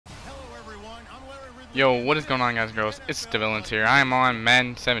Yo, what is going on, guys and girls? It's the Villains here. I am on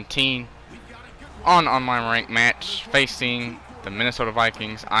Madden 17 on online rank match facing the Minnesota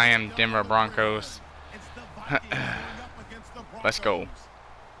Vikings. I am Denver Broncos. Let's go.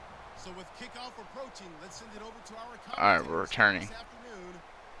 Alright, we're returning.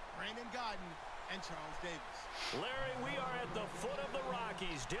 Larry, we are at the foot of the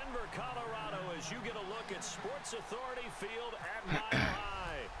Rockies, Denver, Colorado, as you get a look at Sports Authority Field at Mile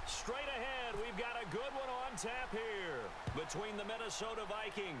High. Straight ahead, we've got a good one on tap here between the Minnesota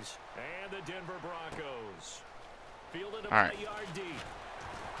Vikings and the Denver Broncos. Fielded about a yard deep.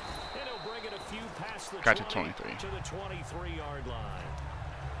 And he'll bring it a few past the 20 to the 23-yard line.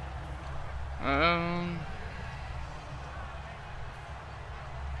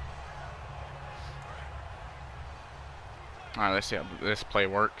 Alright, let's see how this play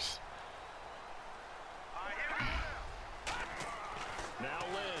works.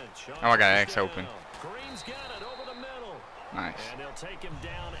 Oh, I got X open. Nice. And they'll take him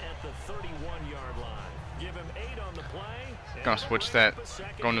down at the 31-yard line. Give him 8 on the play. Gonna switch that,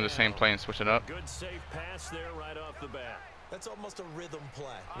 go into the same play and switch it up. Good safe pass there right off the bat. That's almost a rhythm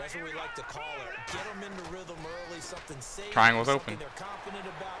play. That's what we like to call it. Get them into rhythm early, something safe. Triangle's open. They're confident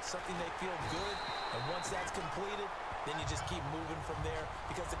about, something they feel good. And once that's completed, then you just keep moving from there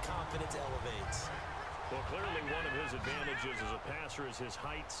because the confidence elevates. Well, clearly one of his advantages as a passer is his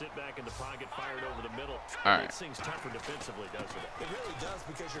height. Sit back in the pocket, fired over the middle. All right. Makes things tougher defensively, doesn't it? It really does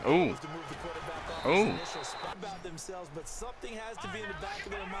because you're able to move the quarterback off his initial spot about themselves, but something has to be in the back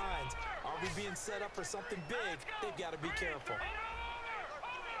of their minds. Are we being set up for something big? They've got to be careful.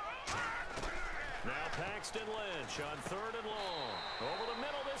 Now Paxton Lynch on 3rd and long. Over the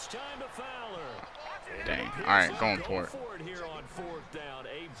middle this time to Fowler. Dang. All right, going for it. Here on 4th down.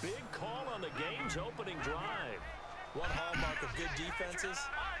 A big call on the game's opening drive. One hallmark of good defenses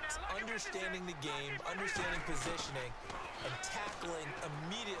is understanding the game, understanding positioning, and tackling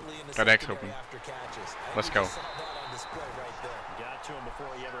immediately in the secondary after catches. Let's go. Saw that on display right there. Got to him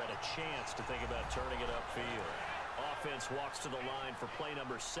before he ever had a chance to think about turning it upfield. Offense walks to the line for play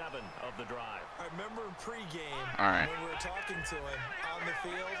number 7 of the drive. I remember in pregame when we were talking to him on the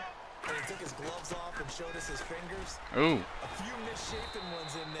field, and he took his gloves off and showed us his fingers. Ooh. A few misshapen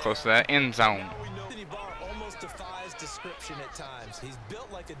ones in there. Close to that end zone. Now we know that Barr almost defies description at times. He's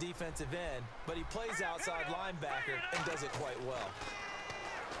built like a defensive end, but he plays outside linebacker and does it quite well.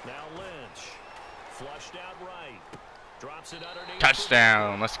 Now Lynch. Flushed out right. Drops it underneath.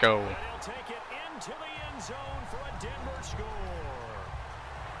 Touchdown. Let's go. And he'll take it into the end zone for a Denver score.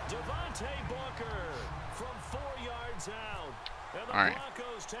 Devontae Booker from 4 yards out. And the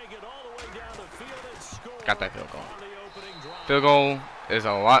Broncos take it all the way down the field and score. Got that field goal. Field goal is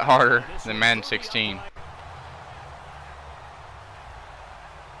a lot harder than Madden 16.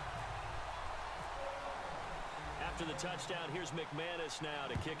 After the touchdown, here's McManus now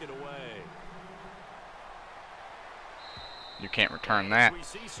to kick it away. You can't return that. We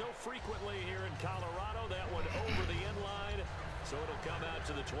see so frequently here in Colorado, that one over the end line, so it'll come out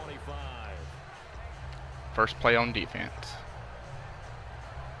to the 25. First play on defense.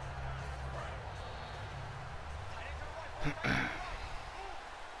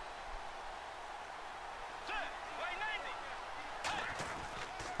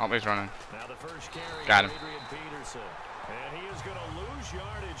 Oh, he's running. Now the first carry, got him. And he is going to lose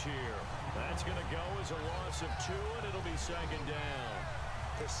yardage here. That's going to go as a loss of 2, and it'll be 2nd down.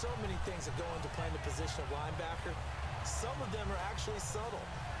 There's so many things that go into playing the position of linebacker. Some of them are actually subtle.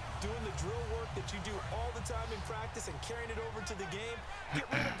 Doing the drill work that you do all the time in practice and carrying it over to the game. Get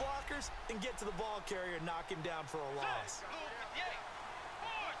rid of blockers and get to the ball carrier and knock him down for a loss.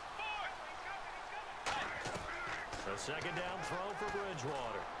 A 2nd down throw for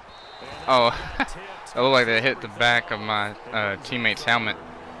Bridgewater. Oh, it looked like they hit the back of my teammate's helmet.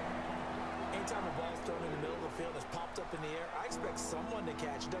 Anytime a ball's thrown in the middle of the field that's popped up in the air, I expect someone to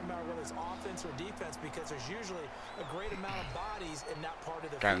catch. It doesn't matter whether it's offense or defense because there's usually a great amount of bodies in that part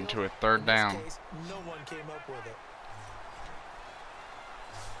of the field. Got into a 3rd down. In this case, no one came up with it.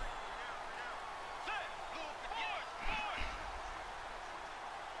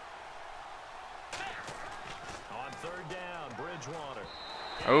 On 3rd down, Bridgewater.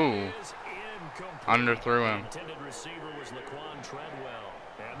 Oh, underthrew him. Intended receiver was Laquan Treadwell,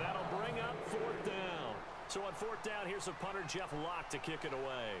 and that'll bring up 4th down. So on 4th down, here's the punter Jeff Locke to kick it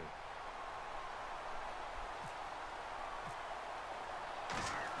away.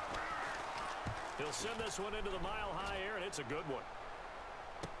 He'll send this one into the mile-high air, and it's a good one.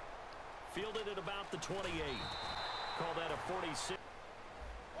 Fielded at about the 28. Call that a 46.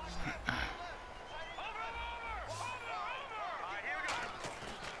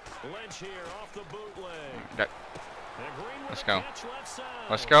 Lynch here off the bootleg. Let's go.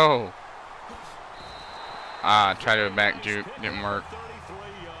 Let's go. Ah, try to back juke. Didn't work.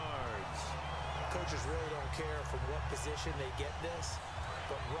 Coaches really don't care from what position they get this,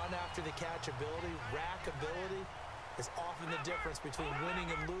 but run after the catch ability, rack ability, is often the difference between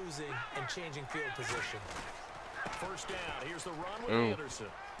winning and losing and changing field position. First down. Here's the run with Anderson.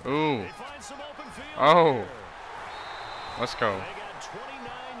 Ooh. They find some open field Oh. here. Let's go. They got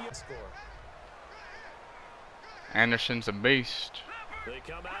 29 Score. Anderson's a beast. They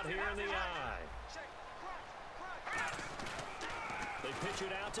come out here in the eye. They pitch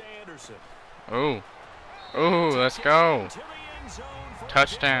it out to Anderson. Ooh. Ooh, let's go.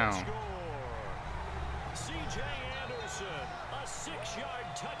 Touchdown. C.J. Anderson, a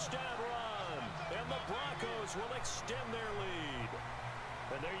 6-yard touchdown run. And the Broncos will extend their lead.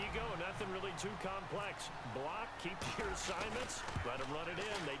 And there you go. Nothing really too complex. Block, keep your assignments, let them run it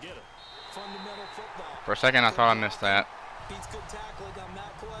in. They did it. Fundamental football. For a second, I thought I missed that. Beats good tackling on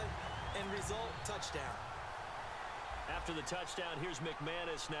that play. End result, touchdown. After the touchdown, here's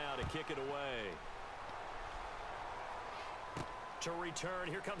McManus now to kick it away. To return,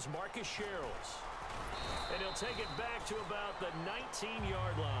 here comes Marcus Sherrills. And he'll take it back to about the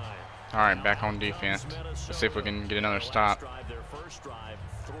 19-yard line. All right, back on defense. Let's see if we can get another stop. Their first drive,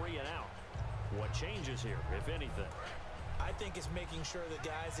 3 and out. What changes here, if anything? I think it's making sure the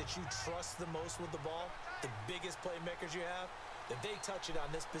guys that you trust the most with the ball, the biggest playmakers you have, that they touch it on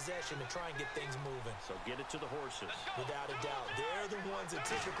this possession to try and get things moving. So get it to the horses. Without a doubt. They're the ones that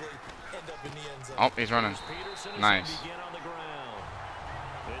typically end up in the end zone. Oh, he's running. Nice. On the ground.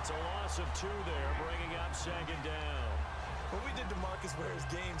 It's a loss of 2 there, bringing up 2nd down. When we did DeMarcus Ware's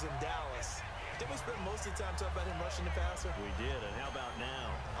games in Dallas, didn't we spend most of the time talking about him rushing the passer? We did, and how about now?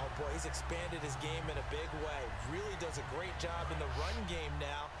 Oh, boy, he's expanded his game in a big way. Really does a great job in the run game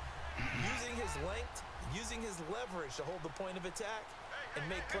now, using his length, using his leverage to hold the point of attack and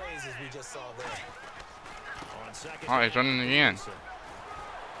make plays as we just saw there. On second Oh, he's running again.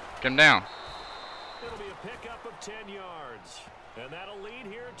 Get him down. It'll be a pickup of 10 yards. And that'll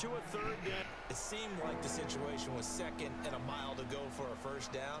lead here to a 3rd down. It seemed like the situation was 2nd and a mile to go for a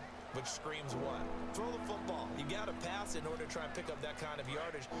 1st down, which screams what? Throw the football. You got to pass in order to try and pick up that kind of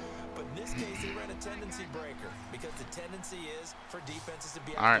yardage. But in this case, they ran a tendency breaker because the tendency is for defenses to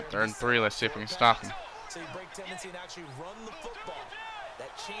be out. All right, 3rd and 3. Let's see if we can stop him. So you break tendency and actually run the football.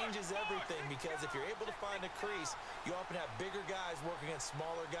 That changes everything because if you're able to find a crease, you often have bigger guys working against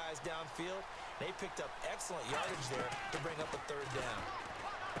smaller guys downfield. They picked up excellent yardage there to bring up a 3rd down.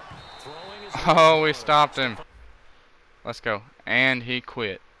 Oh, we stopped him. Let's go. And he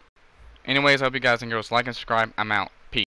quit. Anyways, I hope you guys and girls like and subscribe. I'm out.